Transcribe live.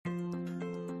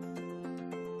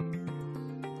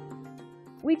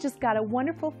We just got a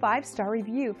wonderful 5-star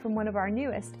review from one of our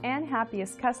newest and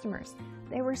happiest customers.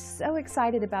 They were so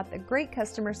excited about the great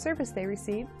customer service they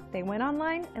received, they went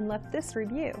online and left this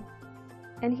review.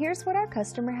 And here's what our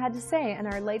customer had to say in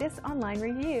our latest online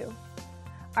review.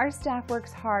 Our staff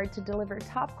works hard to deliver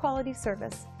top quality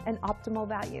service and optimal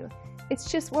value.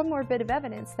 It's just one more bit of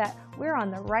evidence that we're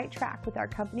on the right track with our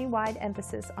company-wide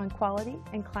emphasis on quality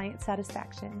and client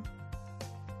satisfaction.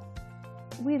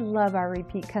 We love our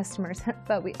repeat customers,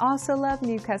 but we also love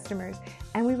new customers,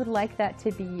 and we would like that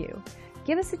to be you.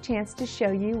 Give us a chance to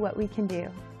show you what we can do.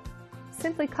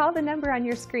 Simply call the number on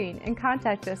your screen and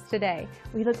contact us today.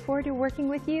 We look forward to working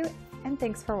with you, and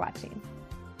thanks for watching.